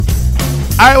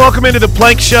All right, welcome into the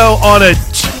Plank Show on a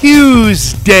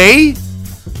Tuesday,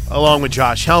 along with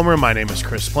Josh Helmer. My name is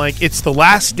Chris Plank. It's the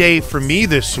last day for me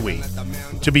this week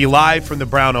to be live from the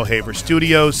Brown O'Haver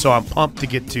Studios, so I'm pumped to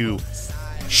get to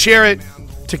share it,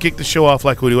 to kick the show off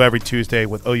like we do every Tuesday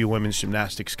with OU Women's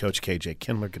Gymnastics coach KJ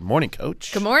Kindler. Good morning,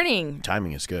 Coach. Good morning.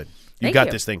 Timing is good. Thank got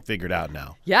you. this thing figured out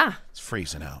now. Yeah. It's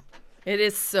freezing out. It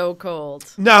is so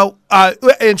cold. Now,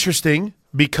 interesting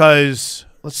because,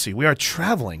 let's see, we are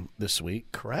traveling this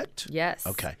week, correct? Yes.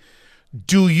 Okay.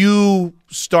 Do you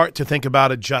start to think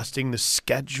about adjusting the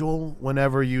schedule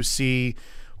whenever you see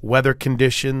weather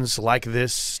conditions like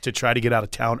this to try to get out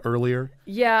of town earlier?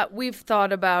 Yeah, we've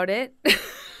thought about it.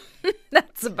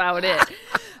 That's about it.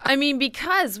 I mean,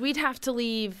 because we'd have to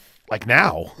leave. Like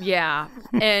now. Yeah.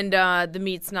 And the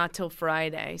meet's not till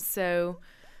Friday. So,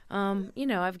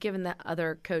 I've given the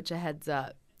other coach a heads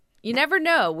up. You never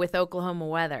know with Oklahoma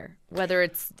weather, whether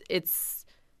it's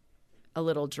a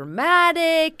little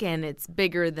dramatic and it's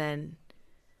bigger than,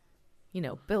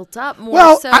 built up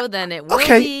more than it will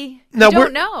be. Now, you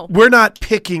don't know. We're not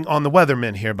picking on the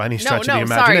weathermen here by any stretch of the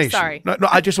imagination. Sorry. No,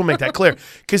 I just want to make that clear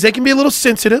because they can be a little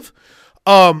sensitive.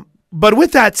 But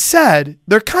with that said,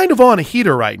 they're kind of on a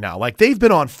heater right now. Like they've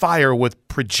been on fire with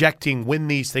projecting when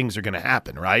these things are going to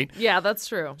happen, right? Yeah, that's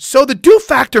true. So the do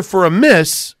factor for a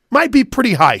miss might be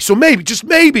pretty high. So maybe, just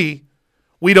maybe,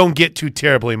 we don't get too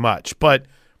terribly much. But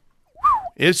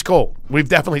it's cold. We've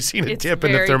definitely seen a dip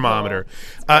in the thermometer.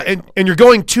 And you're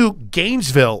going to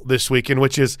Gainesville this weekend,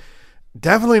 which is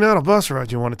definitely not a bus ride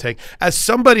you want to take. As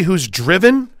somebody who's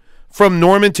driven from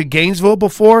Norman to Gainesville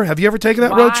before, have you ever taken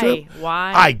that road trip?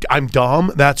 Why? I'm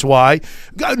dumb. That's why.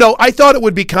 No, I thought it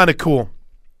would be kind of cool.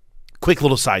 Quick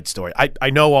little side story. I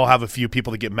know I'll have a few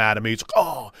people that get mad at me. It's like,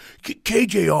 oh,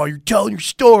 KJR, you're telling your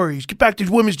stories. Get back to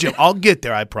the women's gym. I'll get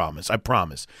there, I promise.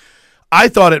 I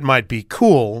thought it might be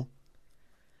cool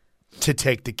to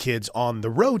take the kids on the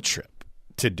road trip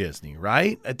to Disney,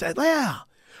 right? Yeah.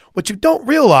 What you don't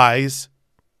realize,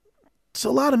 it's a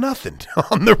lot of nothing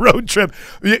on the road trip.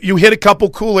 You hit a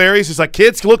couple cool areas. It's like,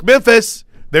 kids, look, Memphis.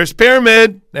 There's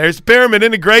Pyramid.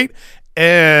 Isn't it great?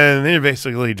 And then you're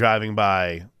basically driving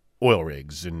by oil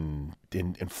rigs and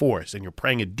forest, and you're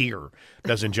praying a deer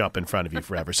doesn't jump in front of you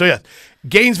forever. So, yeah,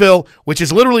 Gainesville, which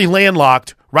is literally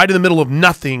landlocked right in the middle of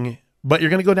nothing, but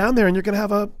you're going to go down there and you're going to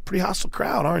have a pretty hostile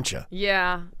crowd, aren't you?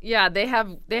 Yeah, they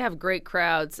have great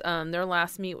crowds. Their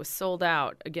last meet was sold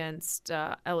out against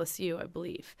LSU, I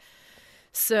believe.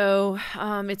 So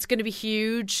it's going to be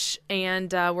huge,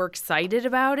 and we're excited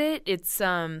about it. It's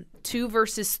 2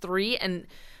 versus 3, and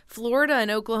Florida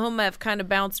and Oklahoma have kind of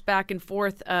bounced back and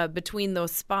forth between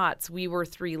those spots. We were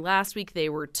 3 last week; they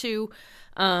were 2,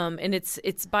 and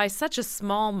it's by such a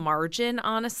small margin,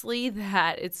 honestly,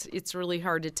 that it's really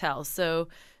hard to tell. So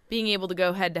being able to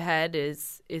go head to head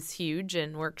is huge,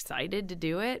 and we're excited to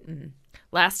do it. And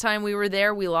last time we were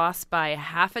there, we lost by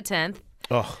 0.5 tenth.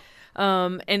 Oh.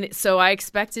 And so I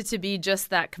expect it to be just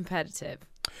that competitive.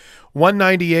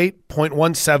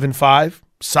 198.175,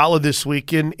 solid this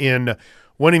weekend in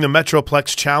winning the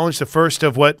Metroplex Challenge, the first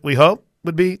of what we hope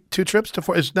would be 2 trips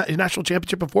to is National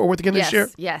Championship in Fort Worth again this year?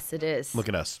 Yes, it is. Look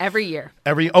at us. Every year.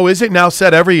 Is it now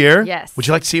set every year? Yes. Would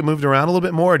you like to see it moved around a little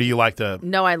bit more, or do you like the...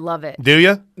 No, I love it. Do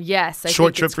you? Yes.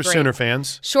 Short trip for Sooner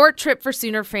fans. Short trip for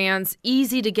Sooner fans.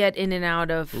 Easy to get in and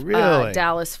out of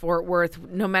Dallas, Fort Worth,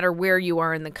 no matter where you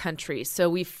are in the country.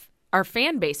 So our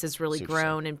fan base has really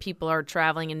grown, and people are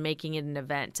traveling and making it an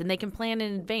event. And they can plan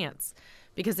in advance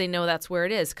because they know that's where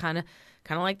it is. Kind of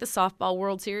like the softball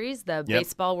World Series, the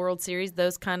baseball World Series,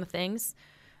 those kind of things,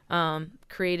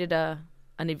 created an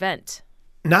event.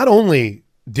 Not only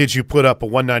did you put up a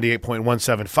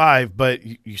 198.175, but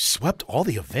you swept all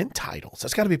the event titles.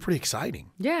 That's got to be pretty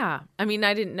exciting. Yeah. I mean,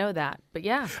 I didn't know that, but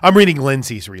yeah. I'm reading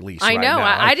Lindsay's release I right know. now.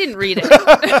 I didn't read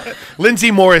it.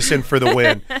 Lindsay Morrison for the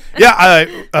win.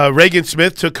 Yeah, Reagan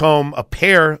Smith took home a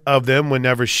pair of them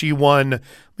whenever she won. Let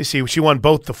me see. She won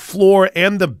both the floor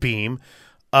and the beam.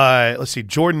 Let's see.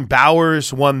 Jordan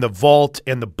Bowers won the vault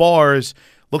and the bars.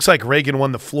 Looks like Reagan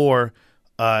won the floor.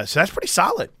 So that's pretty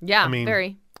solid. Yeah,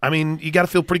 very. I mean, you got to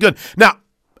feel pretty good. Now,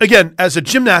 again, as a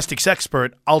gymnastics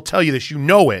expert, I'll tell you this. You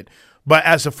know it. But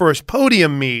as a first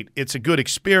podium meet, it's a good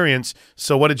experience.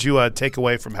 So what did you take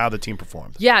away from how the team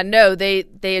performed? Yeah, no, they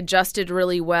adjusted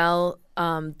really well.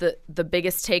 The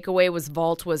biggest takeaway was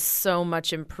vault was so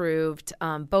much improved.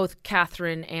 Both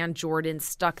Catherine and Jordan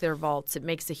stuck their vaults. It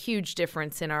makes a huge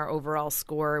difference in our overall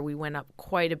score. We went up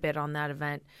quite a bit on that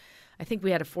event. I think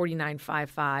we had a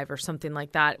 49.55 or something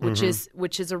like that, which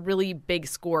is a really big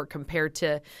score compared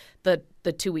to the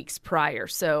 2 weeks prior.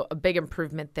 So a big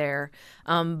improvement there.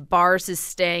 Bars is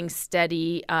staying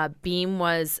steady. Beam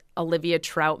was Olivia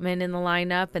Troutman in the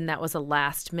lineup, and that was a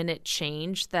last-minute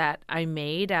change that I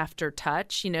made after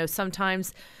touch.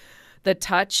 Sometimes the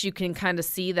touch, you can kind of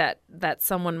see that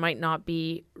someone might not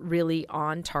be really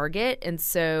on target. And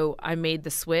so I made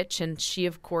the switch, and she,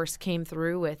 of course, came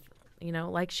through with,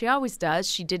 like she always does.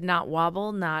 She did not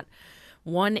wobble, not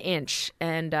 1 inch,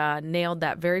 and nailed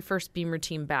that very first beam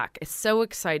routine back. I'm so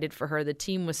excited for her. The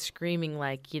team was screaming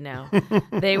like,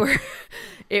 they were.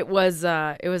 It was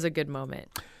a good moment.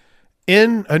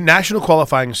 In national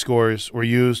qualifying scores were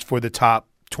used for the top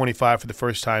 25 for the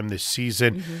first time this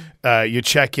season. You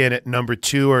check in at number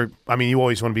 2, or you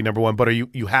always want to be number 1, but are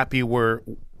you happy where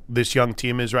this young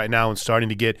team is right now and starting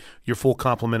to get your full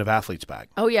complement of athletes back?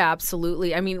 Oh yeah,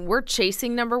 absolutely. We're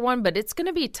chasing number 1, but it's going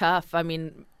to be tough.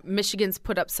 Michigan's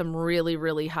put up some really,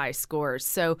 really high scores.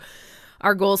 So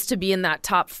our goal is to be in that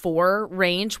top 4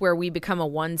 range where we become a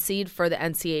 1 seed for the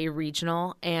NCAA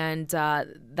regional, and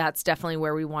that's definitely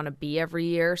where we want to be every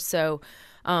year. So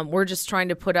we're just trying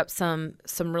to put up some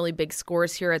really big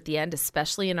scores here at the end,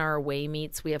 especially in our away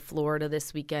meets. We have Florida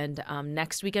this weekend.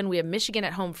 Next weekend, we have Michigan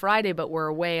at home Friday, but we're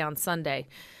away on Sunday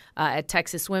at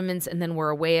Texas Women's, and then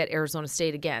we're away at Arizona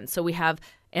State again. So we have,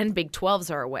 and Big 12s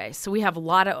are away. So we have a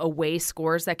lot of away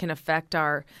scores that can affect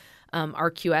our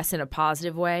RQS in a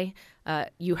positive way.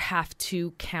 You have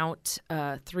to count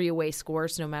 3 away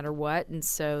scores no matter what, and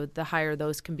so the higher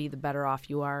those can be, the better off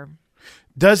you are.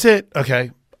 Does it – okay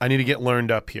 – I need to get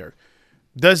learned up here.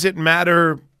 Does it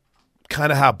matter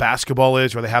kind of how basketball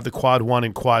is, where they have the quad 1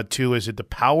 and quad 2? Is it the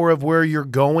power of where you're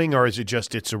going, or is it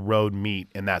just it's a road meet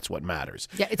and that's what matters?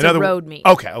 Yeah, it's a road meet.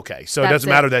 Okay. So it doesn't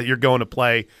matter that you're going to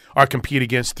play or compete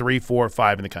against 3, 4,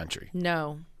 5 in the country.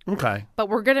 No. Okay. But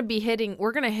we're going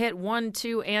to hit 1,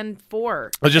 2, and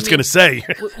 4. I was just going to say.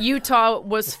 Utah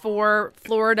was 4,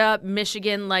 Florida,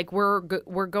 Michigan,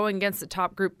 we're going against the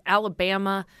top group.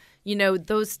 Alabama,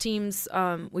 those teams,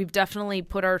 we've definitely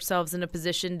put ourselves in a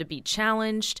position to be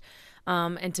challenged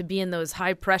and to be in those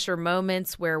high-pressure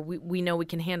moments where we know we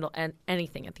can handle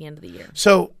anything at the end of the year.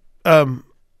 So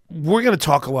we're going to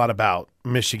talk a lot about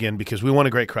Michigan because we want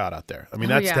a great crowd out there.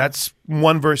 That's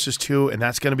 1 versus 2, and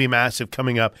that's going to be massive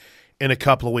coming up in a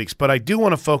couple of weeks. But I do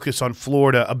want to focus on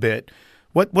Florida a bit.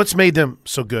 What's made them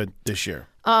so good this year?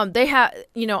 They have,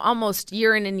 almost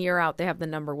year in and year out, they have the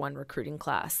number 1 recruiting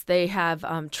class. They have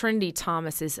Trinity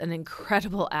Thomas is an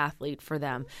incredible athlete for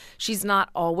them. She's not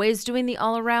always doing the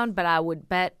all-around, but I would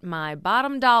bet my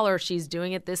bottom dollar she's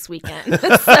doing it this weekend.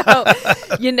 So,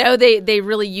 they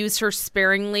really use her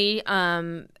sparingly,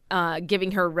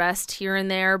 giving her rest here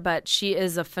and there, but she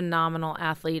is a phenomenal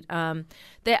athlete.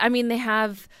 They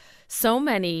have so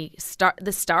many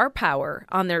the star power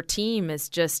on their team is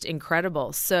just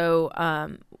incredible. So,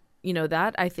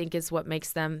 that I think is what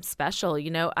makes them special.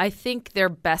 I think their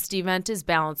best event is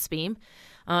balance beam.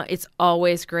 It's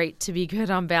always great to be good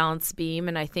on balance beam,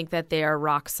 and I think that they are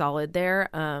rock solid there,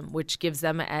 which gives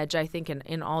them an edge, I think,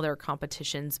 in all their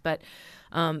competitions. But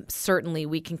certainly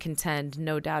we can contend,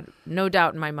 no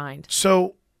doubt in my mind.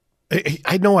 So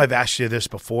I know I've asked you this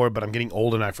before, but I'm getting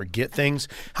old and I forget things.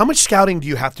 How much scouting do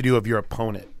you have to do of your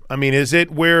opponent? Is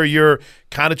it where you're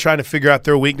kind of trying to figure out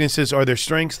their weaknesses or their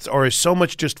strengths, or is so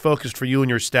much just focused for you and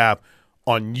your staff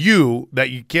on you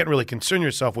that you can't really concern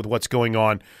yourself with what's going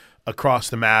on across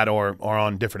the mat or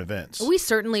on different events? We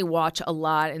certainly watch a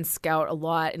lot and scout a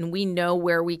lot, and we know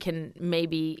where we can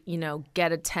maybe,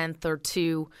 get a 10th or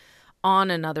 2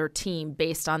 on another team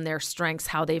based on their strengths,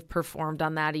 how they've performed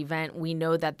on that event. We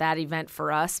know that event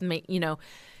for us,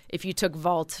 if you took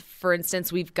vault, for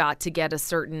instance, we've got to get a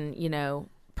certain,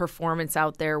 performance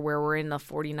out there where we're in the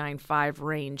 49.5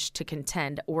 range to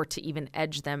contend or to even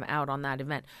edge them out on that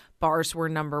event. Bars were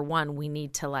number 1. We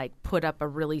need to put up a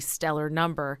really stellar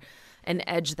number and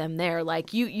edge them there.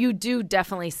 You do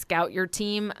definitely scout your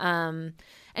team.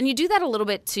 And you do that a little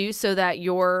bit too, so that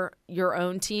your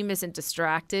own team isn't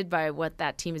distracted by what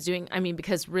that team is doing.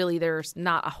 Because really there's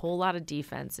not a whole lot of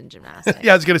defense in gymnastics.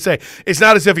 Yeah, I was going to say, it's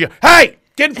not as if you, hey,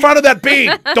 get in front of that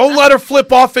beam. Don't let her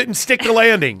flip off it and stick the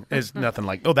landing. There's nothing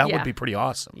like, that would be pretty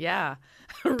awesome. Yeah,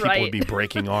 People would be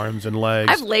breaking arms and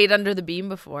legs. I've laid under the beam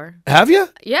before. Have you?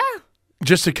 Yeah.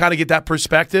 Just to kind of get that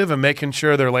perspective and making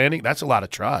sure they're landing? That's a lot of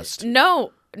trust.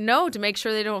 No, to make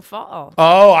sure they don't fall.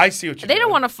 Oh, I see what you're They doing.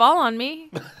 don't want to fall on me.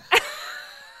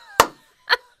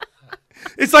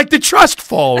 It's like the trust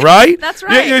fall, right? That's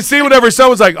right. You see, whenever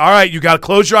someone's like, all right, you got to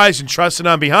close your eyes and trust it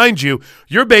on behind you,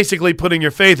 you're basically putting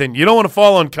your faith in. You don't want to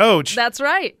fall on coach. That's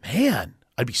right. Man,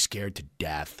 I'd be scared to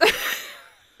death.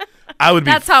 I would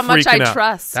be That's how much I freaking out.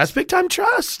 trust. That's big time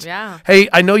trust. Yeah. Hey,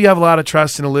 I know you have a lot of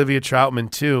trust in Olivia Troutman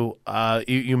too.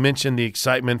 You mentioned the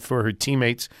excitement for her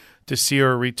teammates to see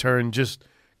her return. Just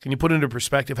can you put into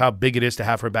perspective how big it is to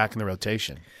have her back in the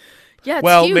rotation? Yeah, it's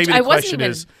Well, huge. maybe the I wasn't question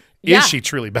even, is she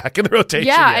truly back in the rotation?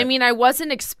 Yeah, yet? I mean, I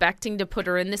wasn't expecting to put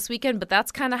her in this weekend, but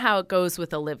that's kind of how it goes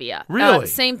with Olivia. Really?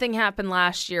 Same thing happened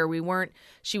last year.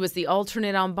 She was the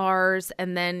alternate on bars,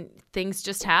 and then things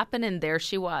just happened, and there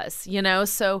she was,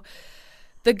 So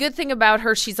the good thing about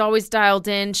her, she's always dialed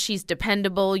in. She's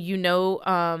dependable.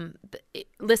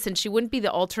 Listen, she wouldn't be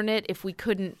the alternate if we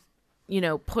couldn't,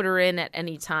 put her in at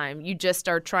any time. You just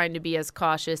are trying to be as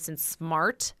cautious and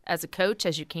smart as a coach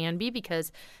as you can be,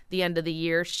 because the end of the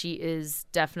year, she is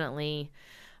definitely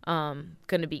going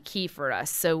to be key for us.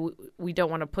 So we don't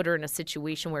want to put her in a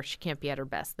situation where she can't be at her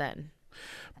best then.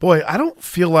 Boy, I don't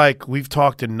feel like we've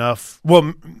talked enough.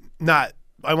 Well, I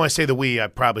want to say I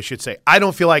probably should say. I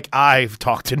don't feel like I've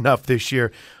talked enough this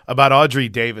year about Audrey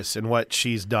Davis and what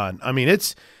she's done. I mean,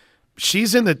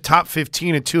 she's in the top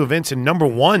 15 in 2 events and number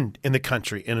 1 in the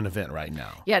country in an event right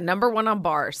now. Yeah, number 1 on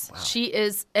bars. Wow. She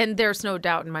is, and there's no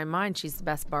doubt in my mind she's the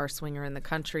best bar swinger in the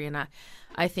country. And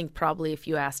I think probably if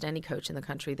you asked any coach in the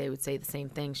country, they would say the same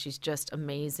thing. She's just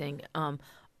amazing.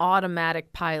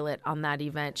 Automatic pilot on that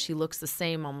event. She looks the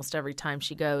same almost every time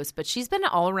she goes, but she's been an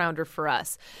all-arounder for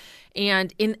us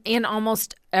and in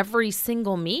almost every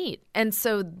single meet. And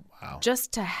so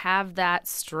just to have that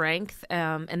strength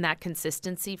and that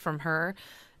consistency from her,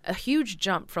 a huge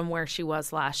jump from where she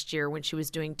was last year when she was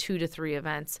doing 2 to 3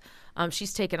 events.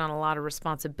 She's taken on a lot of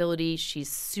responsibility. She's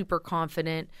super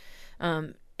confident,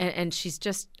 and she's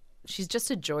just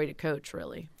a joy to coach,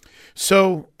 really.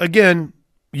 So again,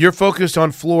 you're focused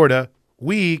on Florida.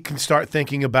 We can start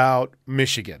thinking about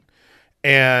Michigan.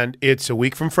 And it's a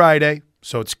week from Friday,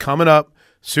 so it's coming up.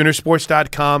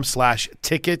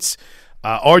 Soonersports.com/tickets.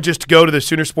 Or just go to the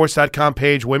Soonersports.com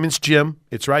page, Women's Gym.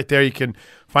 It's right there. You can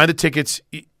find the tickets.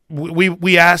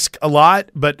 We ask a lot,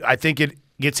 but I think it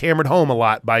gets hammered home a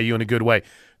lot by you in a good way.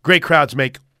 Great crowds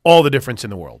make all the difference in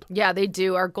the world. Yeah, they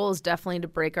do. Our goal is definitely to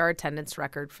break our attendance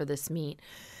record for this meet.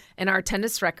 And our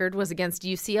attendance record was against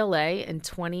UCLA in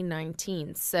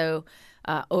 2019. So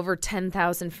over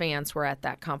 10,000 fans were at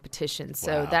that competition.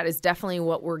 So that is definitely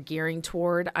what we're gearing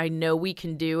toward. I know we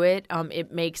can do it.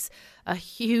 It makes a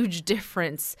huge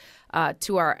difference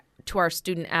to our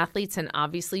student athletes, and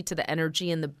obviously to the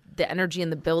energy in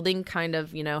the building kind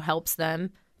of helps them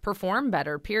perform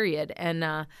better. Period.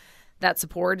 And that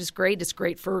support is great. It's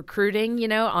great for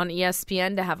recruiting. On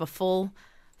ESPN to have a full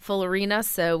arena.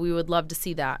 So we would love to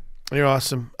see that. You're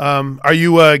awesome. Are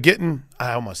you getting –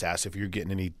 I almost asked if you're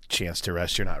getting any chance to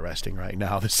rest. You're not resting right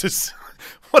now. This is –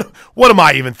 what am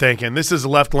I even thinking? This is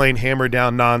left lane hammer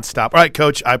down nonstop. All right,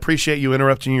 Coach, I appreciate you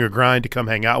interrupting your grind to come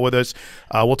hang out with us.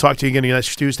 We'll talk to you again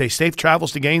next Tuesday. Safe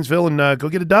travels to Gainesville, and go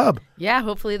get a dub. Yeah,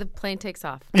 hopefully the plane takes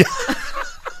off. Yeah.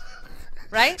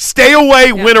 Right? Stay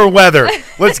away, winter weather.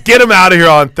 Let's get them out of here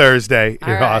on Thursday.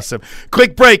 You're right. Awesome.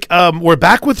 Quick break. We're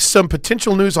back with some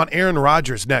potential news on Aaron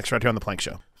Rodgers next right here on The Plank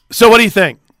Show. So what do you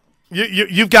think?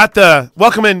 You've got the –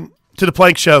 welcome in to The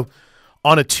Plank Show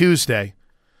on a Tuesday.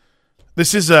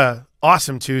 This is a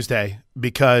awesome Tuesday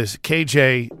because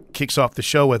KJ kicks off the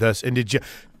show with us. And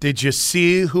did you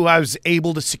see who I was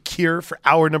able to secure for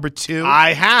hour number 2?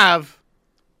 I have.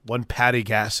 One Patty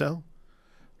Gasso.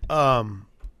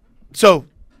 So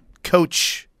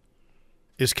Coach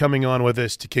is coming on with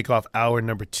us to kick off hour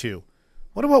number 2.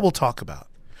 What about we'll talk about?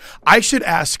 I should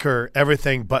ask her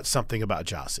everything but something about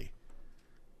Jossie.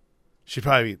 She'd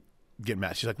probably get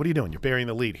mad. She's like, what are you doing? You're burying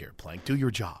the lead here, Plank. Do your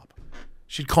job.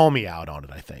 She'd call me out on it,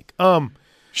 I think.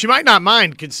 She might not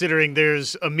mind considering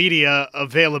there's a media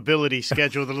availability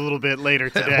scheduled a little bit later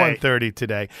today. 1:30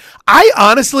 today. I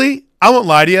won't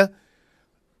lie to you.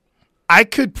 I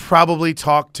could probably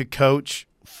talk to Coach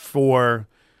for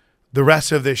the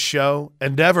rest of this show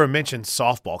and never mention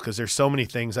softball because there's so many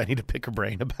things I need to pick her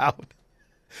brain about.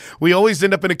 We always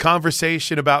end up in a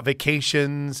conversation about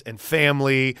vacations and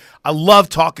family. I love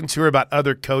talking to her about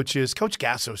other coaches. Coach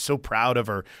Gasso is so proud of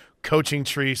her coaching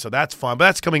tree, so that's fun. But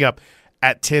that's coming up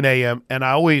at 10 a.m., and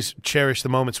I always cherish the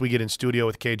moments we get in studio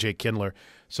with KJ Kindler.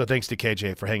 So thanks to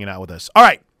KJ for hanging out with us. All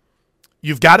right,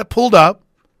 you've got it pulled up.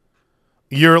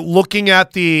 You're looking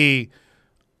at the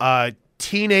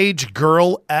teenage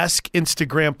girl-esque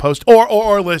Instagram post.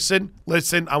 Or listen,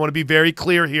 I want to be very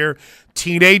clear here.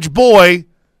 Teenage boy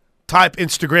type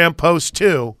Instagram post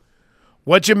too.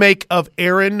 What'd you make of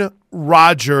Aaron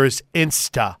Rodgers'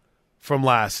 Insta from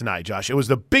last night, Josh? It was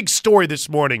the big story this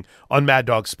morning on Mad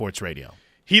Dog Sports Radio.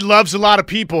 He loves a lot of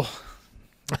people.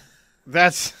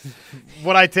 That's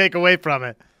what I take away from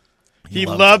it. He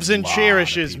loves and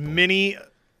cherishes many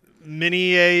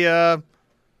a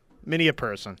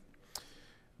person.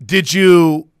 Did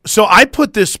you? So I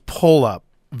put this poll up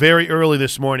very early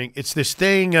this morning. It's this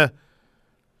thing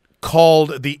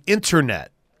called the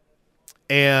internet,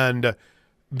 and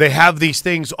they have these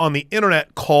things on the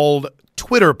internet called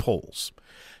Twitter polls.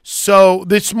 So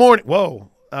this morning, a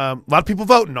lot of people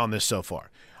voting on this so far.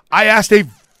 I asked a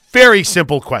very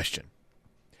simple question.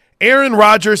 Aaron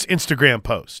Rodgers' Instagram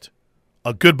post.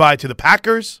 A goodbye to the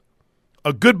Packers,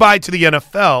 a goodbye to the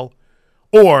NFL,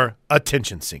 or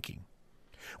attention-seeking.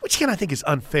 Which, again, I think is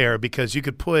unfair because you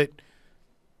could put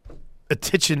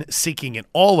attention-seeking in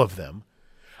all of them.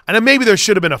 And then maybe there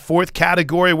should have been a fourth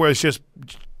category where it's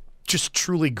just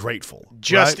truly grateful.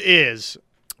 Just right? is.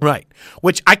 Right.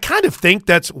 Which I kind of think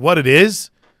that's what it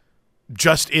is.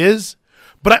 Just is.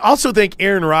 But I also think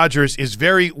Aaron Rodgers is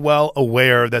very well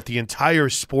aware that the entire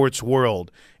sports world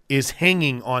is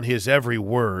hanging on his every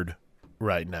word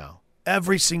right now.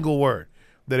 Every single word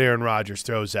that Aaron Rodgers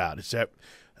throws out. Does that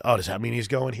mean he's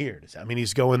going here? Does that mean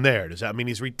he's going there? Does that mean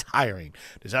he's retiring?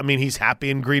 Does that mean he's happy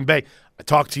in Green Bay? I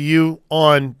talked to you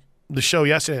on the show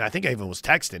yesterday, and I think I even was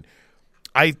texting.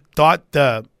 I thought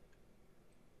the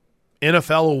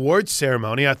NFL awards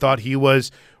ceremony, I thought he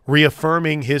was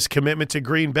reaffirming his commitment to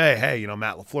Green Bay. Hey,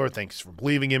 Matt LaFleur, thanks for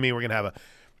believing in me. We're going to have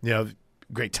a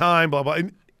great time, blah, blah.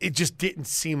 It just didn't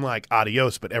seem like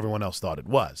adios, but everyone else thought it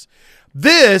was.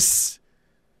 This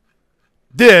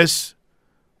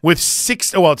with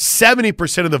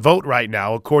 70% of the vote right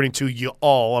now, according to you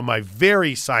all on my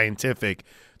very scientific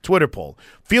Twitter poll,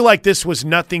 feel like this was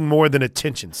nothing more than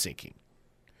attention-seeking.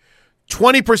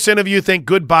 20% of you think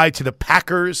goodbye to the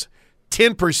Packers.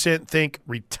 10% think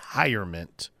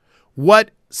retirement. What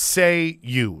say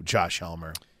you, Josh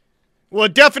Helmer? Well,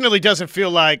 it definitely doesn't feel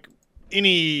like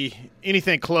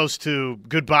anything close to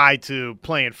goodbye to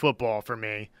playing football for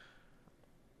me.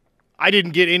 I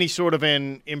didn't get any sort of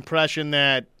an impression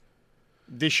that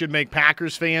this should make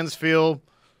Packers fans feel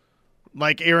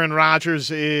like Aaron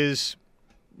Rodgers is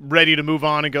ready to move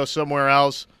on and go somewhere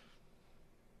else.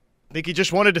 I think he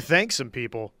just wanted to thank some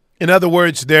people. In other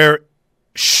words, there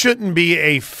shouldn't be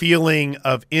a feeling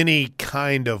of any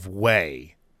kind of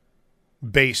way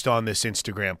based on this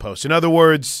Instagram post. In other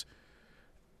words,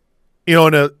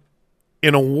 in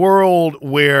a world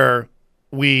where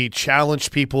we challenge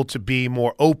people to be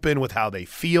more open with how they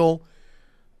feel,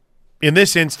 in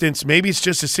this instance, maybe it's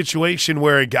just a situation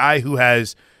where a guy who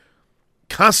has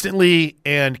constantly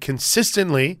and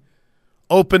consistently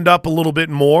opened up a little bit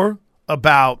more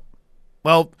about,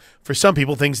 well, for some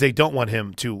people, things they don't want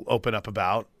him to open up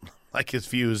about, like his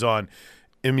views on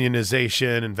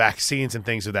immunization and vaccines and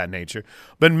things of that nature.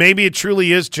 But maybe it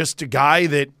truly is just a guy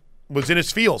that was in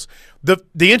his feels. The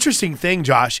interesting thing,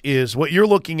 Josh, is what you're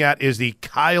looking at is the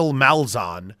Kyle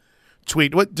Malzahn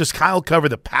tweet. What does Kyle cover,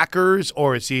 the Packers,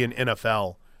 or is he an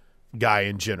NFL guy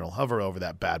in general? Hover over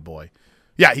that bad boy.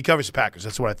 Yeah, he covers the Packers.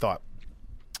 That's what I thought.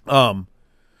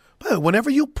 But whenever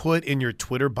you put in your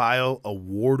Twitter bio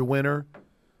award winner,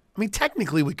 I mean,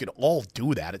 technically we could all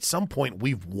do that. At some point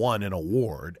we've won an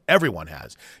award. Everyone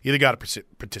has. You either got a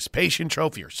participation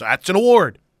trophy or so that's an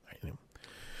award.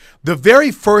 The very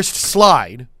first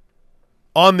slide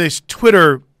on this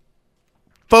Instagram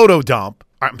photo dump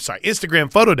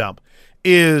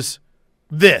is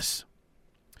this.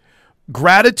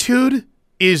 Gratitude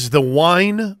is the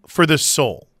wine for the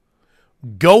soul.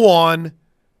 Go on,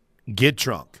 get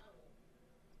drunk.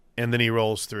 And then he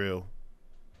rolls through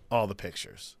all the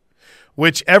pictures,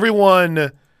 which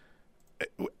everyone,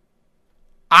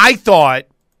 I thought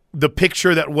the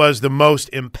picture that was the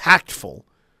most impactful,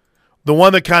 the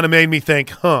one that kind of made me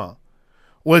think,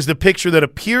 was the picture that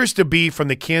appears to be from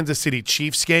the Kansas City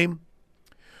Chiefs game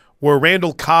where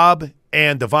Randall Cobb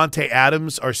and Davante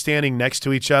Adams are standing next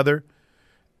to each other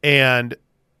and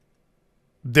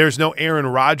there's no Aaron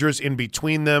Rodgers in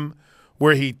between them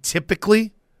where he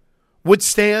typically would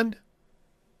stand,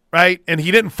 right? And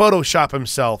he didn't Photoshop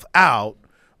himself out.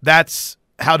 That's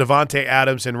how Davante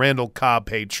Adams and Randall Cobb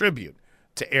paid tribute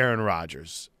to Aaron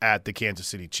Rodgers at the Kansas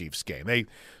City Chiefs game. They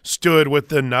stood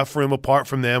with enough room apart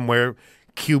from them where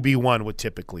QB1 would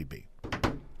typically be.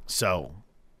 So,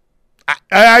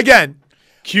 again,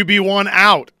 QB1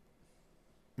 out.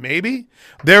 Maybe.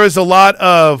 There is a lot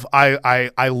of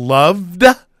I loved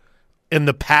in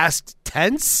the past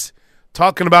tense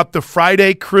talking about the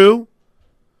Friday crew.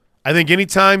 I think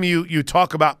anytime you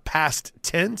talk about past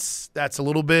tense, that's a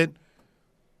little bit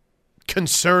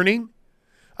concerning.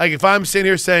 Like if I'm sitting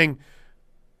here saying,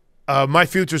 my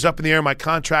future's up in the air, my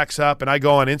contract's up, and I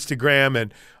go on Instagram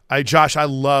and Josh, I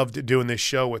loved doing this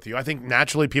show with you. I think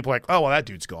naturally people are like, oh, well, that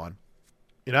dude's gone.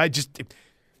 Listen,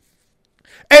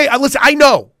 I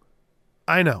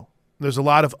know. There's a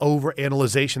lot of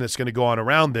overanalyzation that's going to go on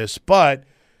around this, but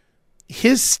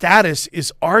his status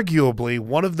is arguably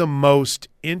one of the most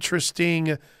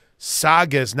interesting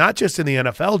sagas, not just in the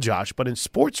NFL, Josh, but in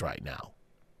sports right now.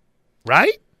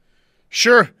 Right?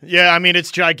 Sure. Yeah, I mean,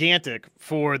 it's gigantic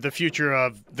for the future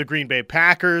of the Green Bay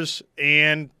Packers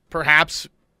and perhaps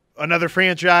another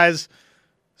franchise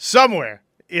somewhere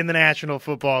in the National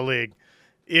Football League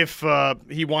if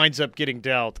he winds up getting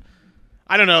dealt.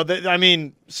 I don't know. I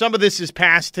mean, some of this is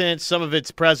past tense, some of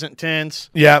it's present tense.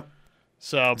 Yeah.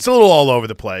 So it's a little all over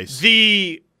the place.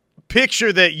 The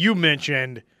picture that you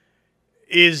mentioned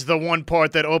is the one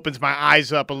part that opens my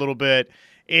eyes up a little bit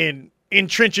and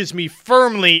entrenches me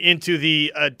firmly into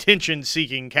the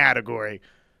attention-seeking category.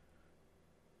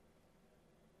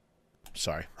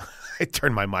 Sorry. I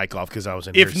turned my mic off because I was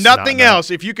in If here nothing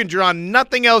else, if you can draw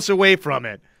nothing else away from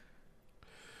it,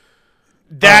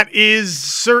 that is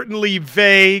certainly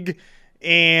vague,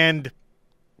 and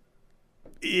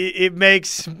it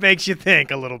makes you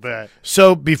think a little bit.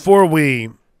 So before we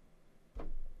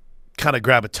kind of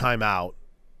grab a timeout,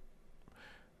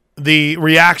 the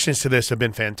reactions to this have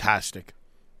been fantastic.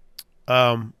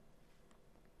 I've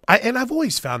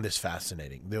always found this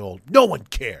fascinating. The old "no one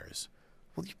cares."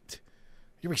 Well,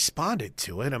 you responded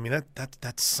to it. I mean,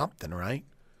 that's something, right?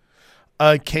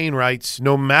 Kane writes,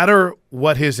 no matter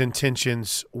what his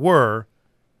intentions were,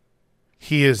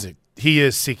 he is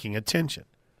seeking attention.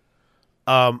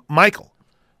 Michael,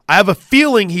 I have a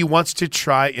feeling he wants to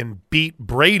try and beat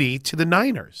Brady to the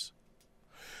Niners.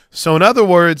 So in other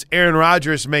words, Aaron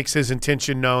Rodgers makes his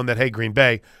intention known that, hey, Green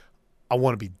Bay, I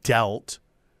want to be dealt.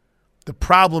 The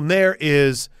problem there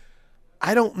is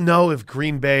I don't know if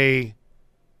Green Bay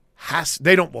first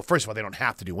of all, they don't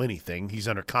have to do anything. He's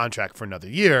under contract for another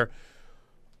year.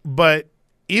 But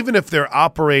even if they're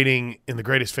operating in the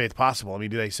greatest faith possible, I mean,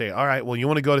 do they say, all right, well, you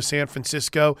want to go to San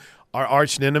Francisco, our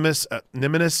arch nemesis,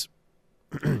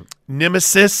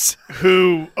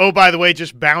 who, oh, by the way,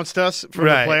 just bounced us from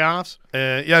the playoffs?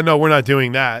 No, we're not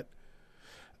doing that.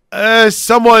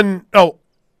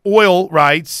 Oil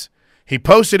writes, he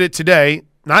posted it today,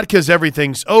 not because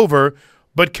everything's over,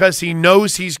 but because he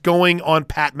knows he's going on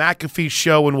Pat McAfee's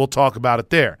show, and we'll talk about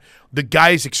it there. The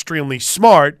guy's extremely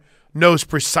smart, knows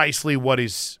precisely what he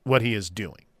is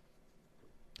doing.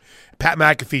 Pat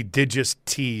McAfee did just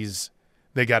tease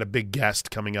they got a big guest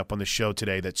coming up on the show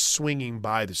today that's swinging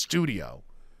by the studio,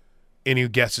 and who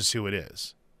guesses who it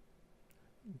is?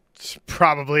 It's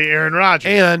probably Aaron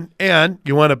Rodgers. And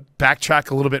you want to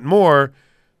backtrack a little bit more,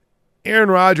 Aaron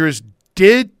Rodgers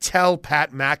did tell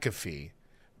Pat McAfee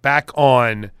back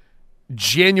on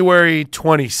January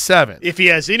 27th. If he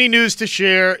has any news to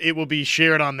share, it will be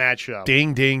shared on that show.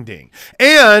 Ding, ding, ding.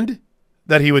 And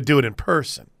that he would do it in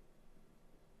person.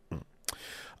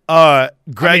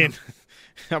 Greg,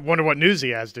 I wonder what news he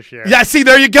has to share. Yeah, see,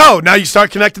 there you go. Now you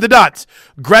start connecting the dots.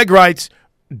 Greg writes,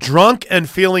 drunk and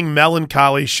feeling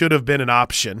melancholy should have been an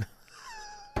option.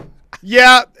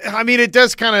 Yeah, I mean, it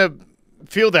does kind of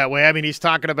feel that way. I mean, he's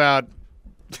talking about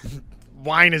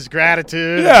wine is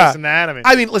gratitude, this and that.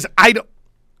 I mean, listen, I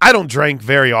don't drink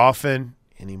very often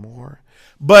anymore.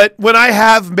 But when I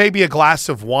have maybe a glass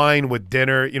of wine with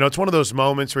dinner, it's one of those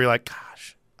moments where you're like,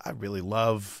 gosh, I really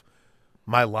love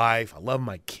my life. I love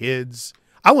my kids.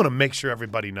 I want to make sure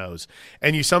everybody knows.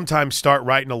 And you sometimes start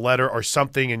writing a letter or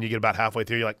something, and you get about halfway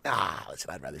through. You're like,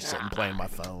 listen, I'd rather sit and play on my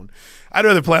phone. I'd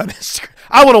rather play on Instagram.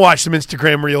 I want to watch some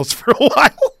Instagram reels for a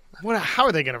while. How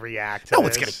are they going to react to No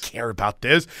one's going to care about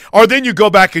this. Or then you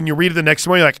go back and you read it the next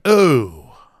morning. You're like,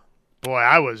 oh. Boy,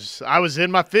 I was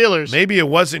in my feelers. Maybe it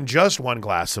wasn't just one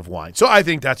glass of wine. So I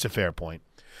think that's a fair point.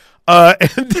 And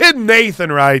then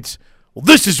Nathan writes, well,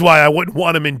 this is why I wouldn't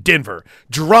want him in Denver.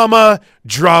 Drama,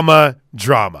 drama,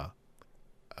 drama.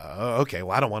 Okay,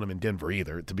 well, I don't want him in Denver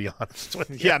either, to be honest with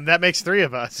you. Yeah, that makes three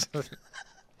of us.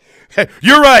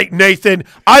 You're right, Nathan.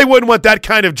 I wouldn't want that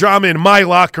kind of drama in my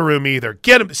locker room either.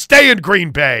 Get him. Stay in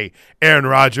Green Bay, Aaron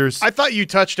Rodgers. I thought you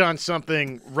touched on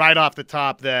something right off the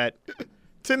top that,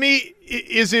 to me,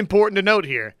 is important to note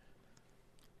here.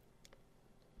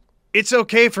 It's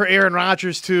okay for Aaron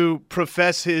Rodgers to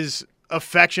profess his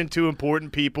affection to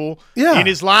important people in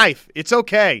his life. It's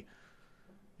okay.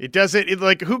 It doesn't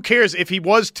who cares if he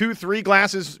was 2-3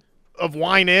 glasses of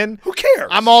wine in? Who cares?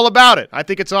 I'm all about it. I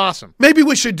think it's awesome. Maybe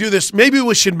we should do this. Maybe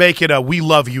we should make it a We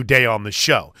Love You Day on the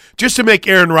show, just to make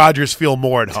Aaron Rodgers feel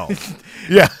more at home.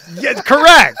 Yeah,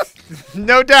 correct.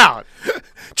 No doubt.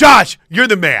 Josh, you're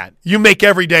the man. You make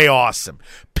every day awesome.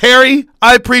 Perry,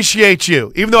 I appreciate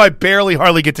you, even though I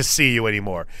hardly get to see you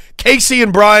anymore. Casey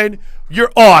and Brian,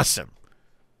 you're awesome.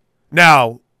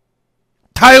 Now,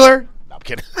 Tyler, no, I'm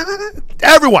kidding.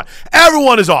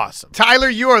 Everyone is awesome. Tyler,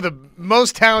 you are the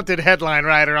most talented headline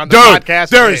writer on the podcast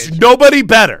There page. is nobody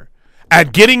better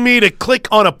at getting me to click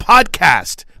on a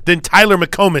podcast than Tyler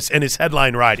McComas and his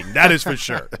headline writing. That is for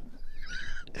sure.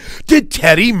 Did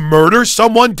Teddy murder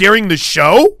someone during the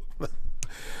show?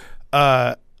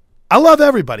 I love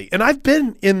everybody. And I've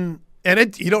been in,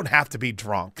 you don't have to be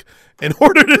drunk in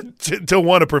order to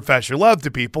want to profess your love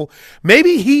to people.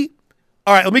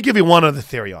 All right, let me give you one other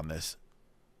theory on this.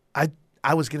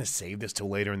 I was going to save this till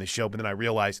later in the show, but then I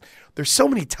realized there's so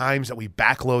many times that we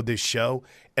backload this show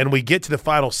and we get to the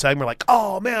final segment like,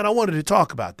 oh, man, I wanted to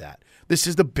talk about that. This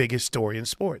is the biggest story in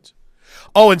sports.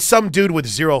 Oh, and some dude with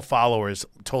 0 followers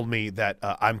told me that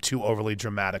I'm too overly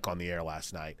dramatic on the air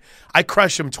last night. I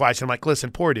crushed him twice, and I'm like,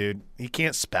 listen, poor dude. He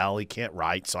can't spell. He can't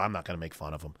write, so I'm not going to make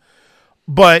fun of him.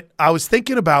 But I was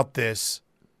thinking about this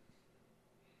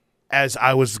as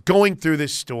I was going through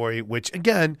this story, which,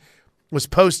 again, was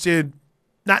posted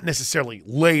not necessarily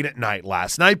late at night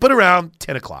last night, but around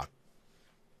 10 o'clock.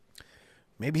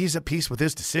 Maybe he's at peace with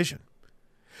his decision.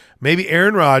 Maybe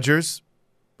Aaron Rodgers,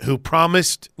 who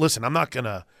promised, listen, I'm not going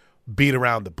to beat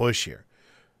around the bush here.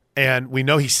 And we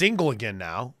know he's single again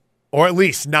now, or at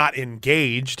least not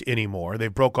engaged anymore. They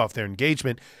broke off their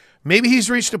engagement. Maybe he's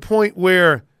reached a point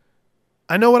where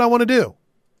I know what I want to do.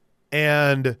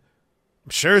 And I'm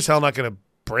sure as hell not going to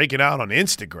break it out on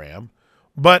Instagram,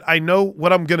 but I know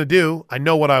what I'm going to do. I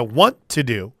know what I want to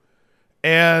do.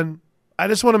 And I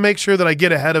just want to make sure that I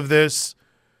get ahead of this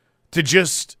to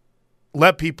just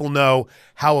let people know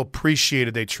how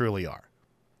appreciated they truly are.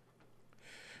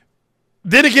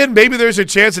 Then again, maybe there's a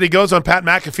chance that he goes on Pat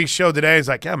McAfee's show today and he's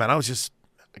like, yeah, man,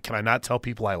 can I not tell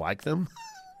people I like them?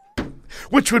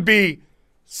 Which would be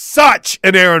such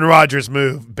an Aaron Rodgers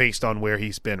move based on where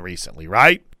he's been recently,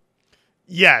 right?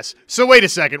 Yes. So wait a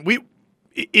second.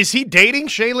 Is he dating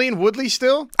Shailene Woodley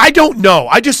still? I don't know.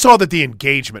 I just saw that the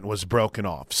engagement was broken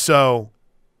off. So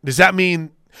does that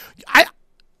mean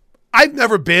I've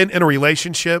never been in a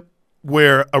relationship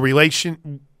where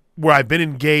I've been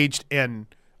engaged and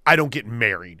I don't get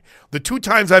married. The 2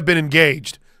 times I've been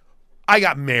engaged, I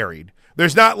got married.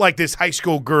 There's not like this high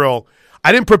school girl.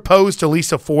 I didn't propose to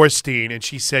Lisa Forstein and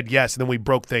she said yes, and then we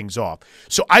broke things off.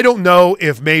 So I don't know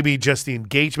if maybe just the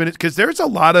engagement, because there's a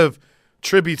lot of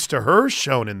tributes to her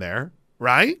shown in there,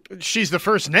 right? She's the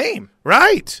first name.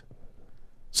 Right.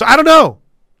 So I don't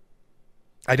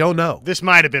know. This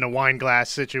might have been a wine glass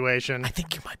situation. I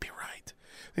think you might be right.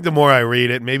 I think the more I read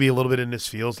it, maybe a little bit in this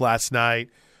feels last night.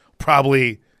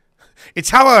 Probably, it's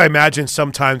how I imagine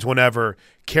sometimes whenever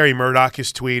Kerry Murdoch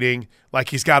is tweeting, like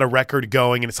he's got a record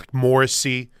going and it's like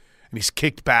Morrissey and he's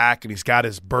kicked back and he's got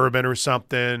his bourbon or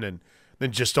something, and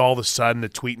then just all of a sudden the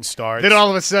tweeting starts. Then all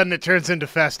of a sudden it turns into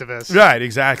Festivus. Right,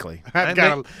 exactly. I've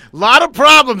got a lot of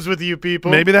problems with you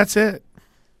people. Maybe that's it.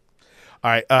 All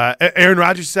right, Aaron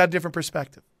Rodgers has had a different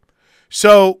perspective.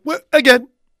 So, again,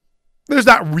 there's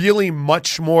not really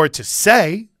much more to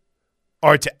say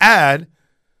or to add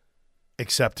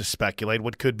except to speculate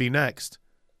what could be next.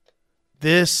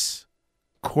 This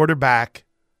quarterback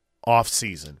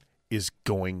offseason is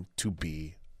going to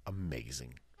be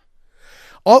amazing.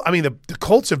 The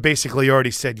Colts have basically already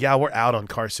said, yeah, we're out on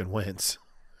Carson Wentz.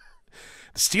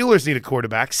 The Steelers need a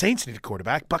quarterback. Saints need a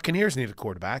quarterback. Buccaneers need a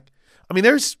quarterback.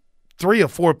 There's 3 or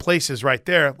 4 places right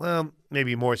there, well,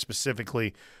 maybe more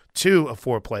specifically 2 or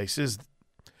 4 places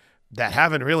that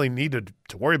haven't really needed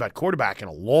to worry about quarterback in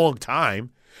a long time.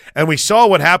 And we saw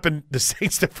what happened, the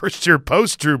Saints the first year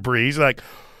post Drew Brees, like,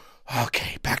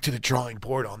 okay, back to the drawing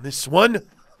board on this one.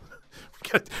 We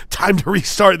got time to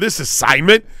restart this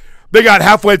assignment. They got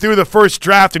halfway through the first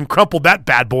draft and crumpled that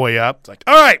bad boy up. It's like,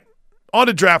 all right, on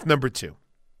to draft number 2.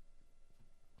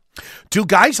 Do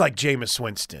guys like Jameis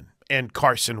Winston and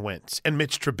Carson Wentz and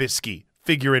Mitch Trubisky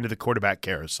figure into the quarterback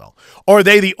carousel? Or are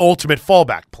they the ultimate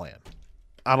fallback plan?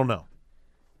 I don't know.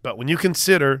 But when you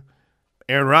consider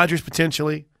Aaron Rodgers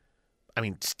potentially,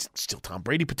 still Tom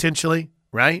Brady potentially,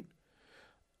 right?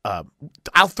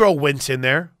 I'll throw Wentz in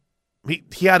there.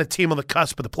 He had a team on the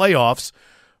cusp of the playoffs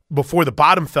before the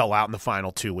bottom fell out in the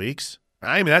final 2 weeks.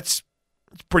 That's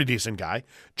a pretty decent guy.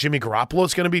 Jimmy Garoppolo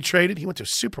is going to be traded. He went to a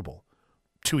Super Bowl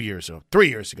 3 years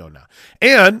ago now.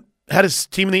 And had his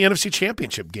team in the NFC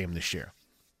Championship game this year.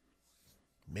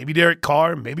 Maybe Derek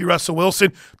Carr, maybe Russell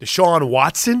Wilson. Deshaun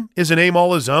Watson is a name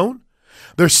all his own.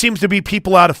 There seems to be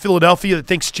people out of Philadelphia that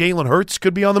thinks Jalen Hurts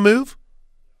could be on the move.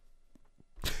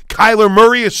 Kyler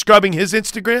Murray is scrubbing his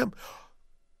Instagram.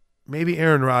 maybe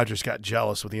Aaron Rodgers got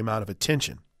jealous with the amount of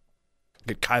attention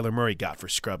that Kyler Murray got for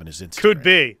scrubbing his Instagram. Could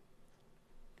be.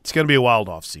 It's going to be a wild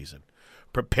offseason.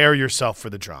 Prepare yourself for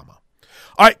the drama.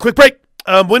 All right, quick break.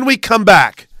 When we come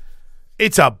back,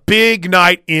 it's a big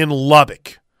night in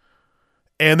Lubbock.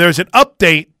 And there's an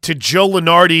update to Joe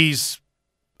Lunardi's,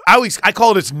 I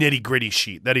call it his nitty-gritty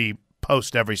sheet that he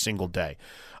posts every single day.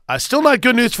 Still not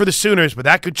good news for the Sooners, but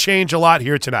that could change a lot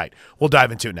here tonight. We'll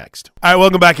dive into it next. All right,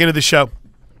 welcome back into the show.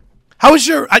 How was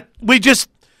your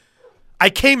I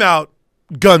came out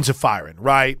guns a-firing,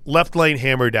 right? Left lane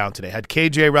hammer down today. Had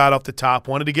KJ right off the top.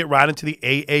 Wanted to get right into the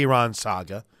Aaron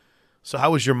saga. So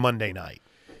how was your Monday night?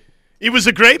 It was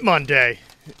a great Monday.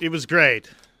 It was great.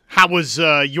 How was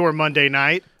your Monday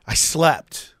night? I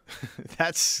slept.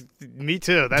 That's me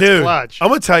too. That's Dude, clutch. I'm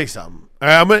gonna tell you something.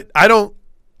 All right, I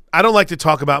don't like to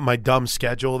talk about my dumb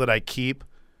schedule that I keep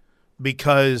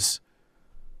because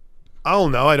I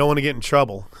don't know. I don't want to get in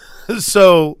trouble.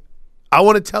 So I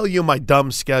want to tell you my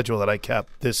dumb schedule that I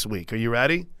kept this week. Are you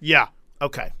ready? Yeah.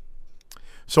 Okay.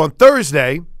 So on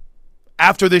Thursday,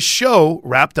 after this show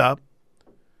wrapped up,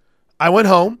 I went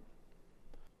home.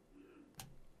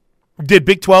 Did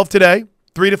Big 12 today,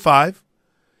 3 to 5.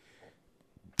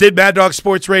 Did Mad Dog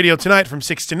Sports Radio tonight from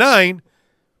 6 to 9.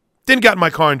 Then got in my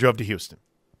car and drove to Houston.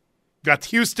 Got to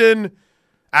Houston.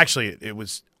 Actually,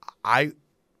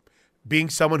 being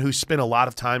someone who spent a lot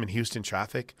of time in Houston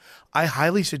traffic, I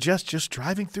highly suggest just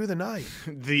driving through the night.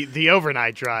 The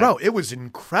overnight drive. Bro, it was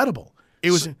incredible. It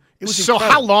was so incredible.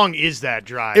 how long is that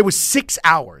drive? It was 6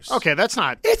 hours. Okay, that's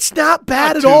not It's not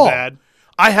bad at too all. bad.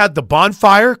 I had the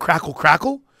bonfire,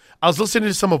 crackle. I was listening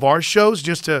to some of our shows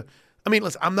just to,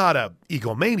 listen, I'm not a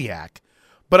egomaniac,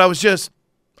 but I was just,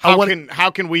 How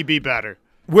can we be better?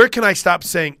 where can I stop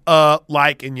saying,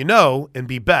 like, and and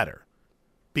be better?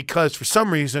 Because for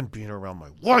some reason, being around my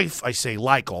wife, I say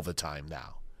like all the time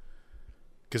now.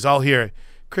 Because I'll hear,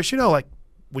 Chris,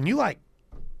 when you,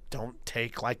 don't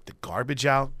take, the garbage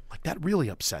out, that really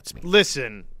upsets me.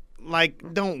 Listen,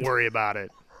 don't worry about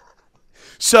it.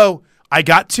 So I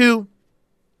got to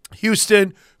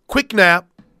Houston, quick nap,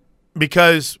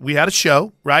 because we had a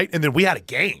show, right? And then we had a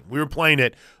game. We were playing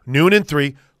at noon and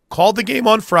 3. Called the game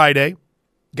on Friday.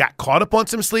 Got caught up on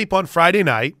some sleep on Friday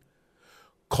night.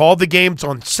 Called the games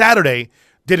on Saturday.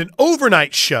 Did an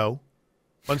overnight show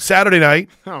on Saturday night.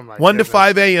 Oh my 1 to goodness.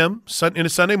 5 a.m. In a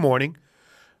Sunday morning.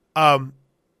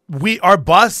 Our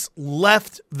bus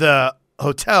left the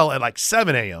hotel at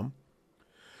 7 a.m.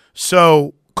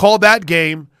 So called that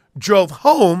game. Drove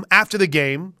home after the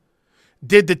game.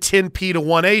 Did the 10P to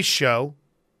 1A show.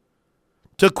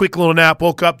 Took a quick little nap,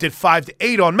 woke up, did 5 to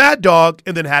 8 on Mad Dog,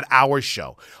 and then had our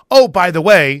show. Oh, by the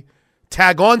way,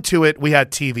 tag on to it, we had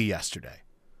TV yesterday.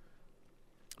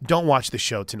 Don't watch the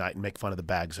show tonight and make fun of the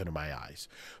bags under my eyes.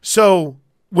 So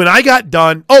when I got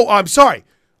done, I'm sorry.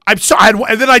 And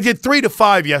then I did 3 to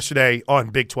 5 yesterday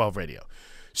on Big 12 Radio.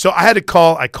 So I had to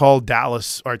call. I called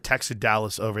Dallas or texted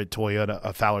Dallas over at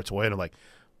Toyota, Fowler Toyota. I'm like,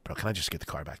 bro, can I just get the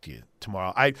car back to you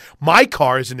tomorrow? My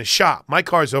car is in the shop. My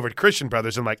car is over at Christian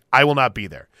Brothers. I'm like, I will not be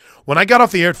there. When I got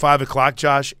off the air at 5 o'clock,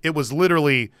 Josh, it was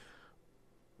literally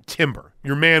timber.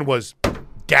 Your man was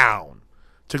down.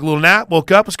 Took a little nap,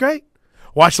 woke up, was great.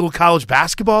 Watched a little college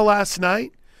basketball last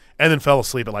night, and then fell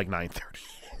asleep at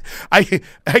 9:30.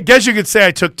 I guess you could say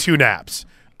I took 2 naps.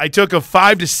 I took a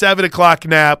 5 to 7 o'clock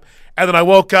nap, and then I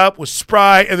woke up, was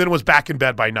spry, and then was back in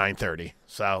bed by 9:30.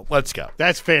 So let's go.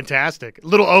 That's fantastic.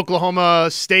 Little Oklahoma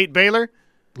State Baylor.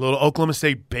 Little Oklahoma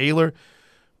State Baylor.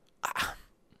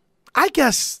 I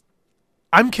guess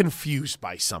I'm confused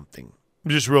by something.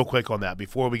 Just real quick on that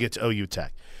before we get to OU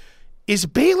Tech. Is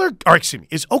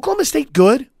Oklahoma State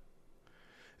good?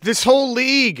 This whole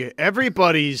league,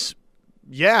 everybody's,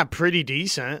 pretty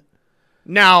decent.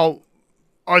 Now,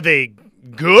 are they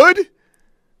good?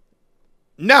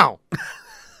 No.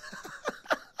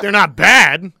 They're not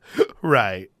bad.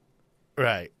 Right.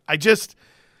 I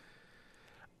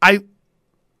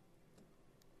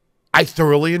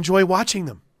thoroughly enjoy watching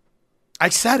them. I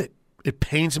said it. It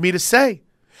pains me to say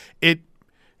it,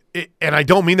 and I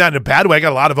don't mean that in a bad way. I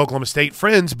got a lot of Oklahoma State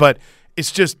friends, but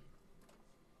it's just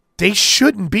they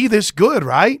shouldn't be this good,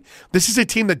 right? This is a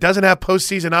team that doesn't have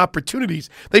postseason opportunities.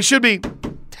 They should be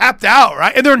tapped out,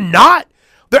 right? And they're not.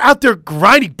 They're out there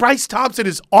grinding. Bryce Thompson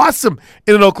is awesome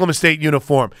in an Oklahoma State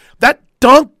uniform. That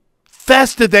dunk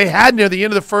fest that they had near the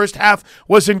end of the first half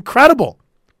was incredible.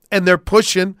 And they're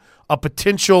pushing a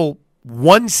potential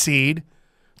 1 seed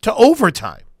to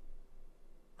overtime.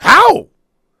 How?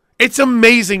 It's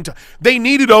amazing. They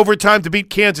needed overtime to beat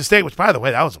Kansas State, which, by the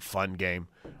way, that was a fun game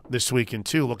this weekend,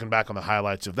 too, looking back on the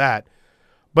highlights of that.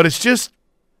 But it's just,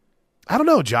 I don't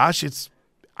know, Josh.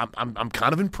 I'm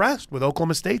kind of impressed with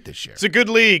Oklahoma State this year. It's a good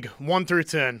league, 1 through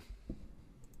 10.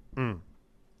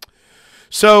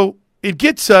 So it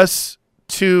gets us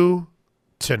to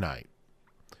tonight.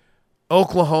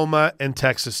 Oklahoma and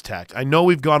Texas Tech. I know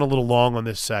we've gone a little long on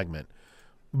this segment,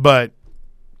 but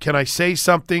can I say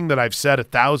something that I've said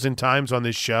 1,000 times on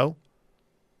this show?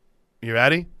 You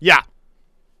ready? Yeah.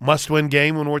 Must-win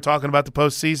game when we're talking about the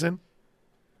postseason?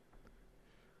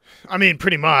 I mean,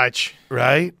 pretty much.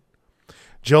 Right?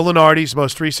 Joe Lunardi's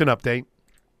most recent update.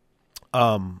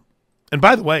 And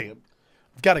by the way,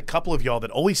 I've got a couple of y'all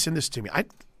that always send this to me. I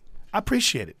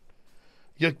appreciate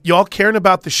it. Y'all caring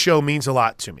about the show means a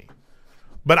lot to me.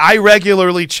 But I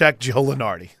regularly check Joe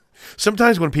Lunardi.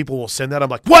 Sometimes when people will send that, I'm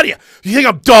like, what are you? You think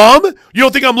I'm dumb? You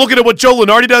don't think I'm looking at what Joe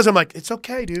Lunardi does? I'm like, it's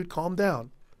okay, dude. Calm down.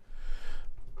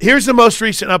 Here's the most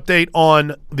recent update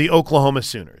on the Oklahoma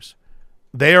Sooners.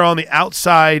 They are on the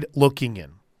outside looking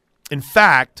in. In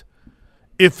fact,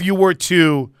 if you were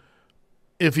to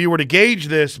gauge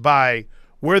this by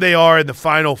where they are in the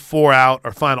final 4 out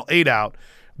or final 8 out,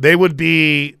 they would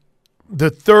be the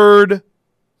third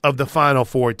of the final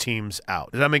 4 teams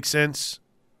out. Does that make sense?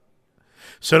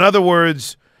 So in other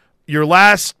words, your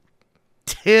last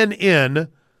 10 in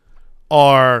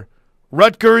are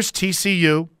Rutgers,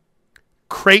 TCU,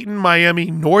 Creighton, Miami,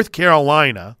 North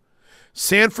Carolina,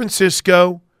 San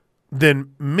Francisco,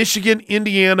 then Michigan,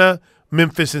 Indiana,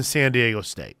 Memphis, and San Diego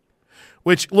State.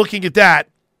 Which, looking at that,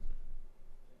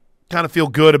 kind of feel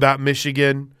good about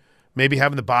Michigan, maybe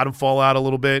having the bottom fall out a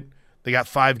little bit. They got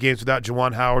 5 games without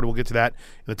Juwan Howard. We'll get to that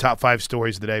in the top 5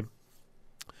 stories today.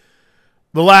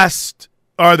 The last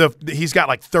are he's got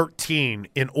like 13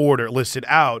 in order listed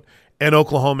out, and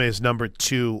Oklahoma is number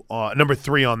 3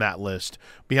 on that list,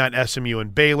 behind SMU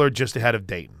and Baylor, just ahead of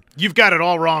Dayton. You've got it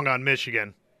all wrong on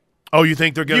Michigan. Oh, you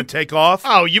think they're going to take off?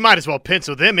 Oh, you might as well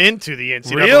pencil them into the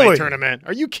NCAA tournament.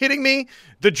 Are you kidding me?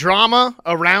 The drama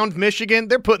around Michigan,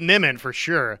 they're putting them in for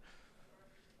sure.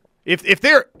 If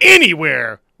they're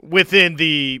anywhere within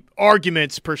the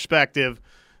argument's perspective,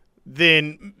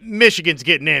 then Michigan's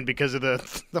getting in because of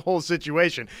the whole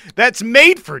situation. That's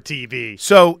made for TV.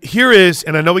 So here is,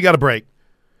 and I know we got a break,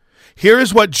 here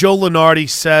is what Joe Lunardi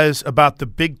says about the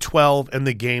Big 12 and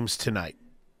the games tonight,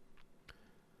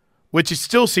 which it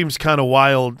still seems kind of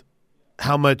wild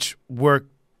how much work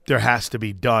there has to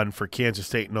be done for Kansas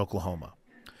State and Oklahoma.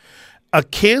 A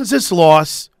Kansas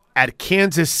loss at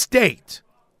Kansas State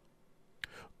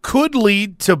could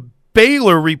lead to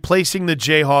Baylor replacing the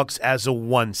Jayhawks as a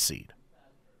 1 seed.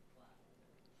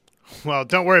 Well,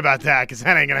 don't worry about that because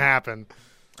that ain't going to happen.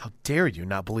 How dare you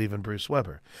not believe in Bruce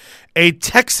Weber? A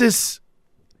Texas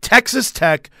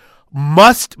Tech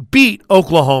must beat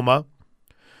Oklahoma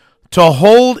to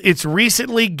hold its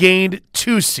recently gained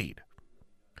 2 seed.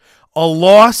 A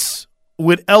loss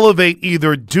would elevate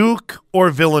either Duke or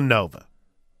Villanova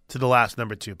to the last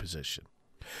number 2 position.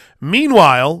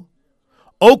 Meanwhile,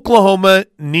 Oklahoma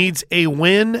needs a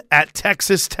win at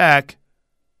Texas Tech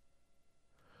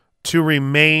to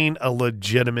remain a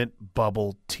legitimate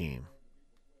bubble team.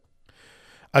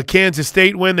 A Kansas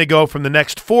State win, they go from the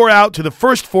next 4 out to the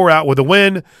first 4 out with a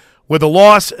win. With a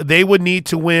loss, they would need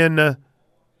to win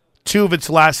 2 of its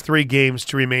last 3 games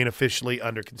to remain officially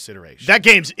under consideration. That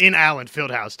game's in Allen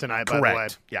Fieldhouse tonight, Correct. By the way.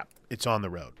 Yeah, it's on the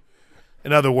road.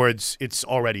 In other words, it's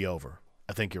already over.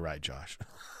 I think you're right, Josh.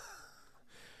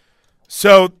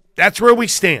 So that's where we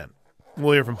stand.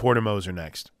 We'll hear from Porter Moser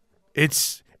next.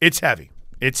 It's heavy.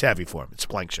 It's heavy for him. It's a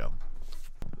Plank Show.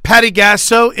 Patty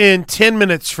Gasso in 10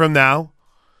 minutes from now.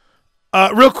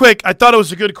 Real quick, I thought it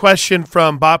was a good question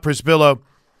from Bob Prisbillo.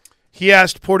 He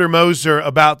asked Porter Moser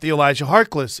about the Elijah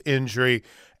Harkless injury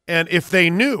and if they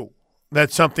knew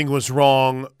that something was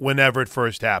wrong whenever it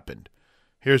first happened.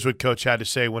 Here's what Coach had to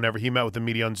say whenever he met with the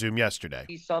media on Zoom yesterday.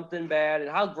 Something bad, and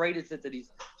how great is it that he's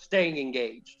staying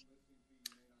engaged?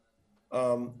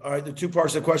 All right, the 2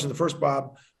 parts of the question. The first,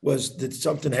 Bob, was did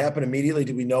something happen immediately?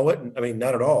 Did we know it? I mean,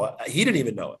 not at all. He didn't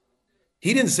even know it.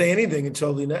 He didn't say anything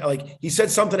until he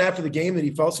said something after the game that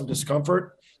he felt some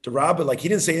discomfort to Rob, but he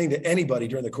didn't say anything to anybody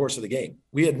during the course of the game.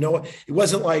 We had it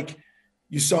wasn't like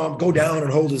you saw him go down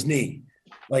and hold his knee.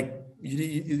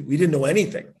 We didn't know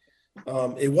anything.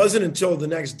 It wasn't until the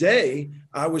next day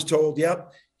I was told,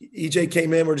 yep, EJ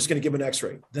came in, we're just going to give him an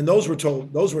x-ray. Then those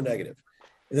were negative.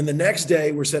 And then the next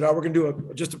day we said, we're going to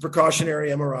do just a precautionary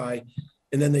MRI.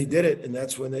 And then they did it. And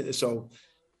that's when so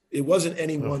it wasn't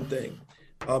any one thing.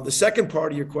 The second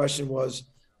part of your question was,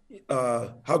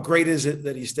 how great is it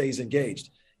that he stays engaged?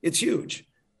 It's huge.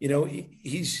 He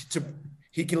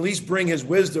can at least bring his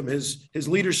wisdom, his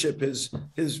leadership, his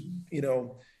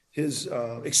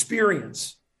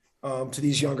experience to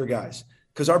these younger guys.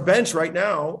 because our bench right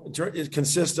now it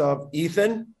consists of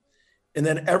Ethan, and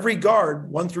then every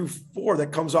guard 1 through 4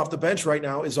 that comes off the bench right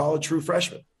now is all a true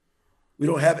freshman. We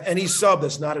don't have any sub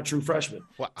that's not a true freshman.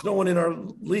 Wow. There's no one in our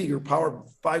league or Power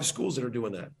 5 schools that are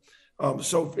doing that.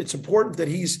 So it's important that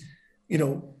he's,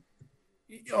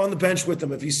 on the bench with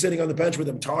them. If he's sitting on the bench with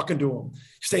them, talking to them,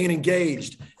 staying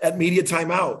engaged at media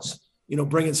timeouts,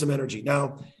 bringing some energy.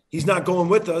 Now he's not going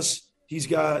with us. He's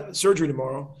got surgery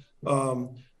tomorrow. But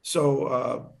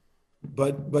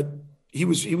he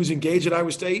was engaged at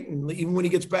Iowa State, and even when he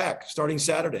gets back starting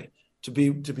Saturday to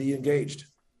be engaged.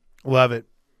 Love it.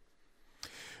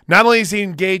 Not only is he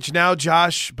engaged now,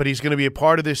 Josh, but he's going to be a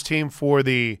part of this team for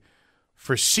the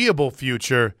foreseeable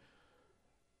future.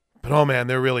 But, oh, man,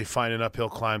 they're really finding an uphill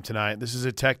climb tonight. This is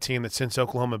a Tech team that since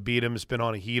Oklahoma beat him has been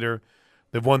on a heater.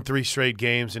 They've won 3 straight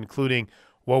games, including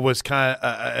what was kind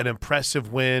of an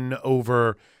impressive win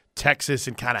over Texas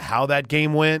and kind of how that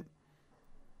game went.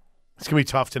 It's going to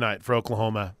be tough tonight for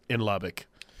Oklahoma in Lubbock.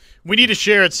 We need to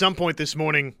share at some point this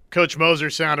morning. Coach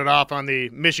Moser sounded off on the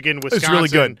Michigan-Wisconsin It's really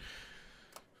good.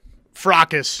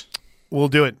 fracas. We'll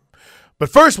do it. But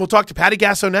first, we'll talk to Patty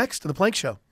Gasso next on The Plank Show.